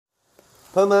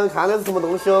朋友们，看的是什么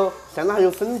东西哦？现在还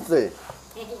有笋子。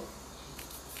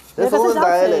这是我们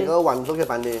在那个万州去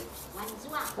办的。万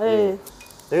州啊？哎。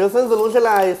这个笋子弄起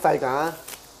来晒干，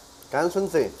干笋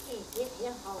子。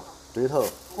对头，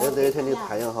这一天的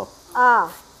太阳好。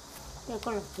啊。这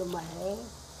个就卖。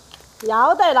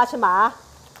要得，拿去卖。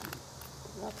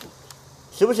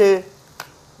吸不吸？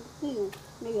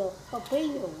没有，把肥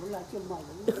油拿去卖。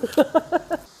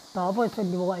大部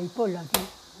分的外国那些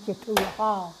接头也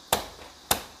好，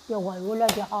要外国那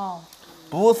就好。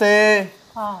不是。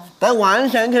啊。在万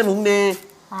县去弄的。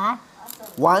啊？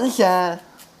万县。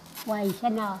万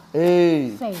县呐？哎。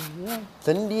谁？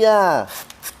真的呀！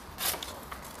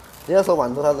你要说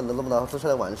万州，他认得不到，只晓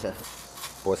得万县。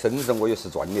剥笋子我也是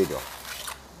专业的。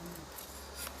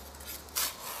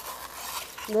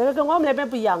那个跟我们那边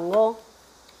不一样哦。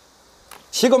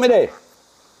7个没得，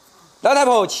老太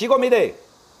婆7个没得。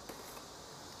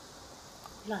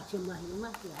拿去卖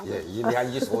嘛？你看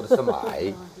你说的是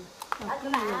卖。那个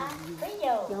肥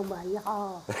油要卖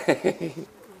好。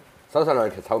少那儿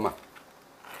去炒嘛，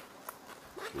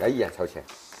安逸啊，炒钱。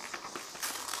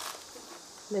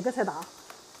那个才大。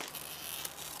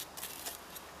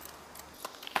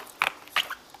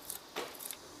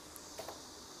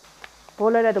我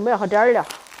奶奶都没要好点儿了。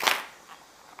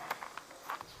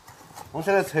我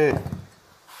现在切。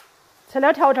切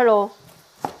点条条喽。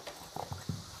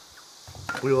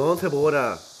不用切薄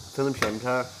的，切成片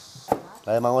片。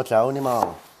来嘛，我教你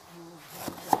嘛。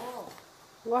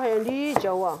我还要你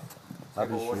教我。那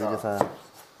必须的噻。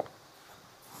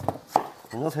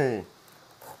啷个切？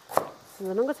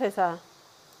是啷个切噻？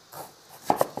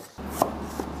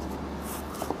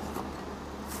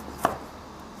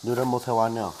有点没切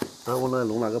完了，待会我来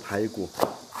弄那个排骨。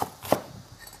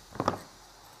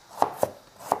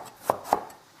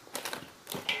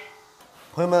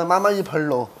朋友们，满满一盆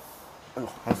喽！哎呦，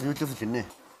还是有几十斤的。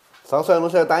烧出来东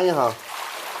西要等一下。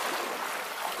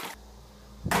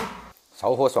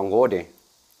烧火算我的。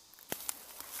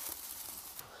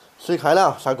水开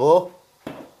了，下锅。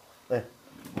哎，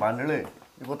慢点嘞，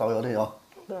你给我倒药得哟。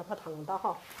不要怕烫到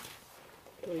哈。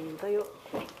都有。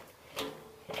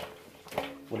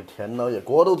我的天老爷，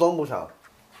锅都装不下。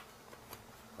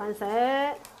完事。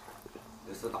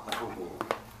这是大火锅。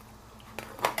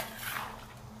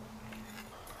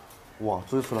哇，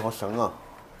煮出来好香啊！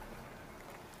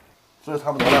煮的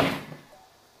差不多了，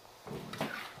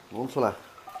弄出来，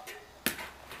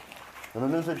用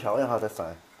冷水漂一下再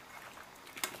晒。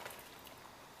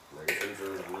那个笋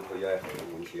子骨头也厚，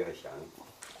弄起还香。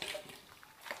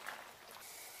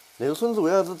那个笋子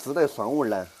为啥子自带酸味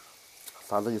呢？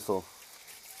啥子意思哦？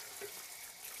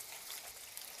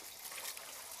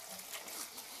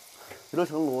有点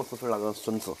像螺蛳粉那个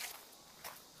笋子。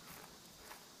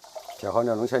调好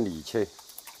了，弄起来立起。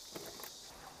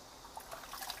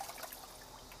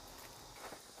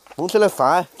弄起来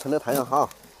晒，趁着太阳好。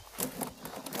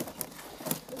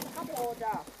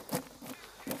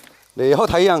那好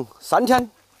太阳3天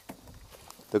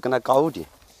都跟他搞定。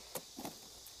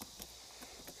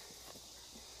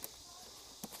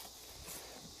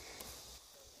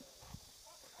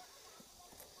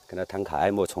跟他摊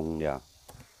开莫虫了。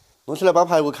弄起来把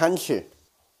排骨砍起。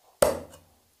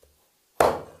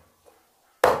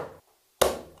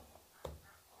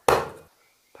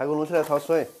排骨弄起来焯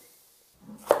水，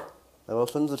再把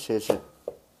笋子切起。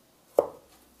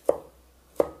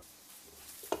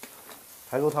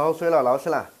排骨焯好水了，捞起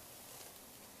来。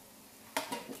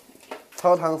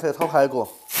炒糖色，炒排骨。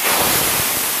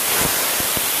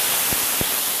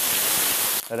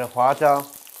来点花椒、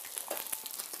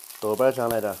豆瓣酱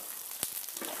来点。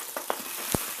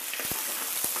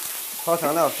炒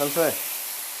香了，散水。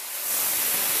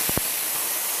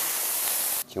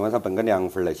今晚上炖个凉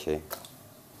粉来切。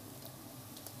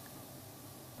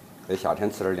在夏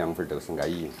天吃点凉粉都是安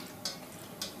逸。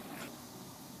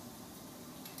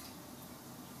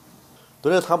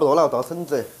炖的差不多了，倒笋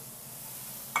子。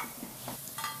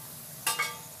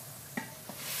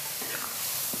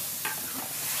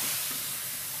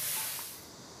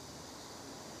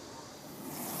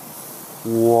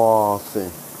哇塞，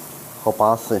好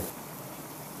巴适！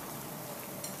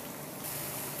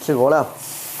起锅了。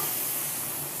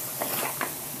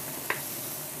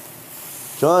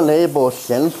就像那一钵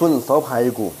鲜笋烧排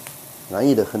骨，安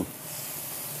逸得很。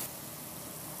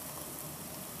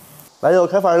来哟，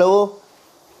开饭喽！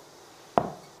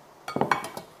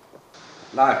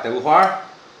来豆花儿。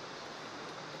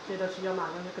接着吃要嘛，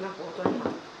要跟它和转一下。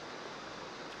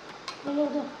哎呦，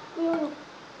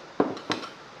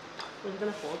就是跟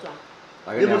它和转。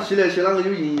你不吃那些啷个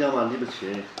有营养嘛？你不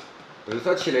吃。就是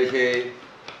说吃那些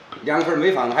凉粉儿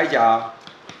没放海椒。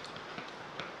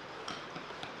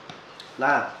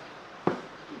来，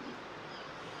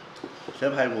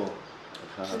鲜排骨，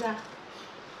看是看，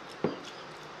的，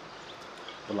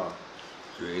不辣。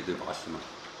绝对巴适嘛。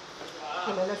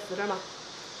你焖点湿点嘛。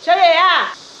小月呀，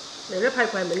那点排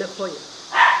骨还焖得可以。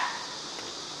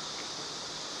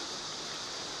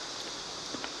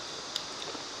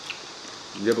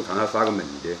你也不看它撒个焖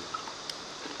的。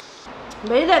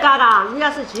没得嘎嘎，人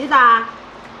家是鸡蛋。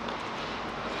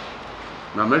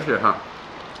那没事哈。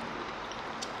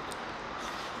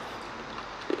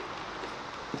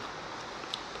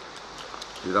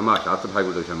知道嘛？下次排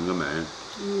骨就像那个焖。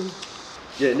嗯。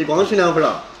姐，你光进2份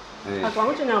了？还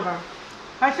光进2份，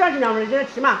还喜欢进2份，就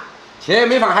吃嘛。切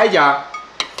没放海椒。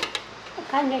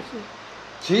看得起。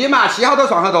切嘛，切好多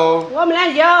算好多。我们俩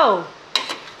有。